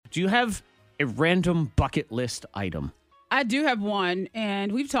Do you have a random bucket list item? I do have one,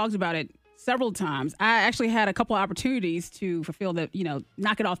 and we've talked about it several times. I actually had a couple of opportunities to fulfill the,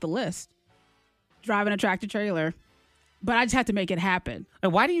 knock it off the list. Driving a tractor trailer. But I just have to make it happen.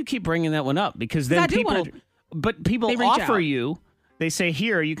 And why do you keep bringing that one up? Because then people offer you. They say,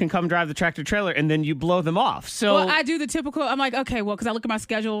 here, you can come drive the tractor trailer, and then you blow them off. So well, I do the typical, I'm like, okay, well, because I look at my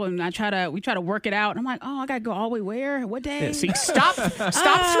schedule, and we try to work it out. And I'm like, oh, I got to go all the way where? What day? Yeah, see, stop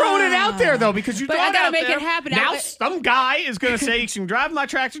throwing it out there, though, because But I got to make it happen. Now some guy is going to say, you can drive my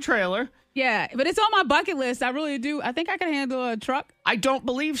tractor trailer. Yeah, but it's on my bucket list. I really do. I think I can handle a truck. I don't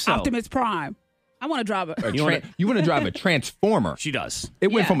believe so. Optimus Prime. I want to drive it. You want to drive a Transformer. She does.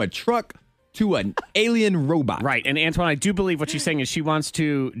 It went from a truck to an alien robot. Right. And Antoine, I do believe what she's saying is she wants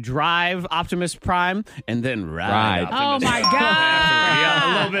to drive Optimus Prime and then ride Optimus Oh, my Prime. God. Yeah,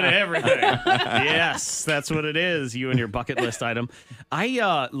 a little bit of everything. Yes, that's what it is, you and your bucket list item.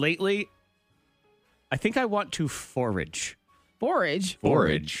 Lately, I think I want to forage.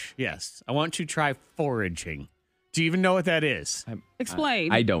 Forage? Yes. I want to try foraging. Do you even know what that is?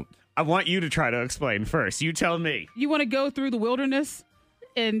 Explain. I don't. I want you to try to explain first. You tell me. You want to go through the wilderness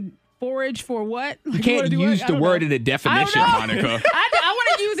and forage for what? You can't use the word in a definition, Monica. I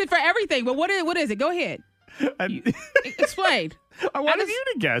want to use it for everything, but what is it? Go ahead. Explain. I wanted you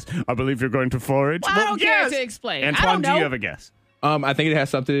to guess. I believe you're going to forage. Well, I don't care to explain. Antoine, I don't know. do you have a guess? I think it has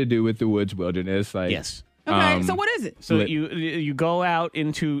something to do with the woods wilderness. Yes. Okay, so what is it? So you go out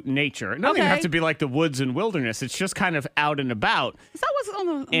into nature. It doesn't even have to be like the woods and wilderness. It's just kind of out and about. Is that what's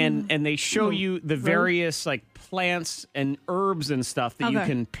on the and they show you the various like plants and herbs and stuff that you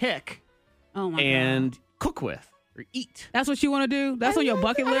can pick and cook with or eat. That's what you want to do? That's on your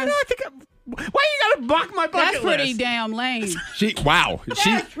bucket list? I think why you gotta buck my bucket That's pretty list? damn lame.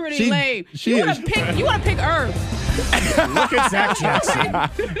 That's pretty lame. You want to pick herbs. Look at Zach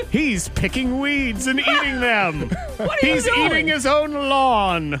Jackson. He's picking weeds and eating them. What are you doing? Eating his own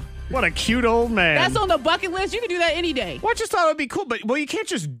lawn. What a cute old man. That's on the bucket list. You can do that any day. Well, I just thought it would be cool, but you can't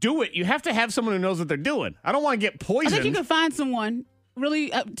just do it. You have to have someone who knows what they're doing. I don't want to get poisoned. I think you can find someone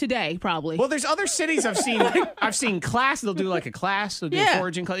really today, probably. Well, there's other cities I've seen. I've seen class. They'll do like a class. They'll do a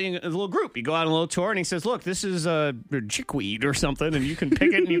foraging class. A little group. You go on a little tour, and he says, "Look, this is chickweed or something, and you can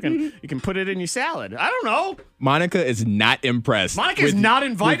pick it and you can put it in your salad." I don't know. Monica is not impressed. Monica is not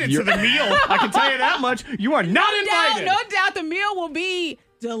invited to the meal. I can tell you that much. You are not invited. No doubt, the meal will be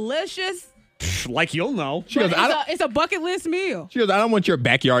delicious. Like you'll know. She goes, it's a bucket list meal. She goes, I don't want your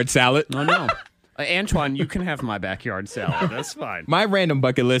backyard salad. Oh no. Antoine, you can have my backyard salad. That's fine. My random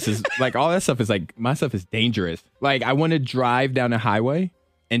bucket list is like all that stuff is like my stuff is dangerous. Like I want to drive down a highway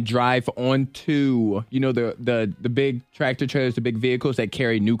and drive onto the big tractor trailers, the big vehicles that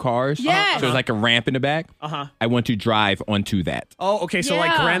carry new cars. Yes. So there's like a ramp in the back. I want to drive onto that. Oh, okay. So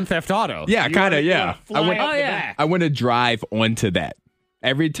like Grand Theft Auto. Yeah, kind of. Yeah. I want to drive onto that.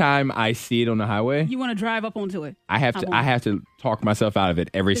 Every time I see it on the highway, you want to drive up onto it. I have to talk myself out of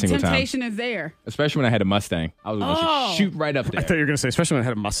it every single time. The temptation is there. Especially when I had a Mustang. I was going to shoot right up there. I thought you were going to say, especially when I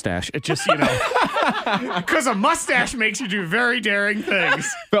had a mustache. It just, because a mustache makes you do very daring things.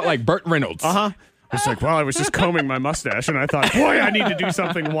 Felt like Burt Reynolds. It's like, well, I was just combing my mustache, and I thought, boy, I need to do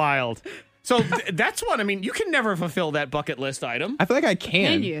something wild. So that's one. I mean, you can never fulfill that bucket list item. I feel like I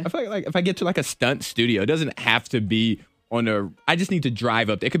can. Can you? I feel like if I get to like a stunt studio, it doesn't have to be I just need to drive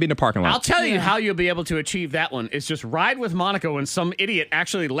up. It could be in the parking lot. I'll tell you how you'll be able to achieve that one. Is just ride with Monica when some idiot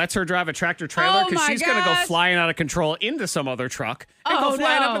actually lets her drive a tractor trailer because she's going to go flying out of control into some other truck and go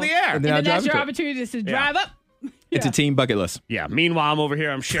flying up in the air. And then that's your opportunity to drive up. It's a team bucket list. Yeah. Meanwhile, I'm over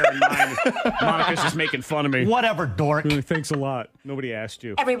here. I'm sharing mine. Monica's just making fun of me. Whatever, dork. Thanks a lot. Nobody asked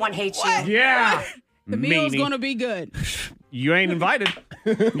you. Everyone hates you. Yeah. The meal's going to be good. You ain't invited.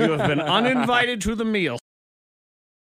 You have been uninvited to the meal.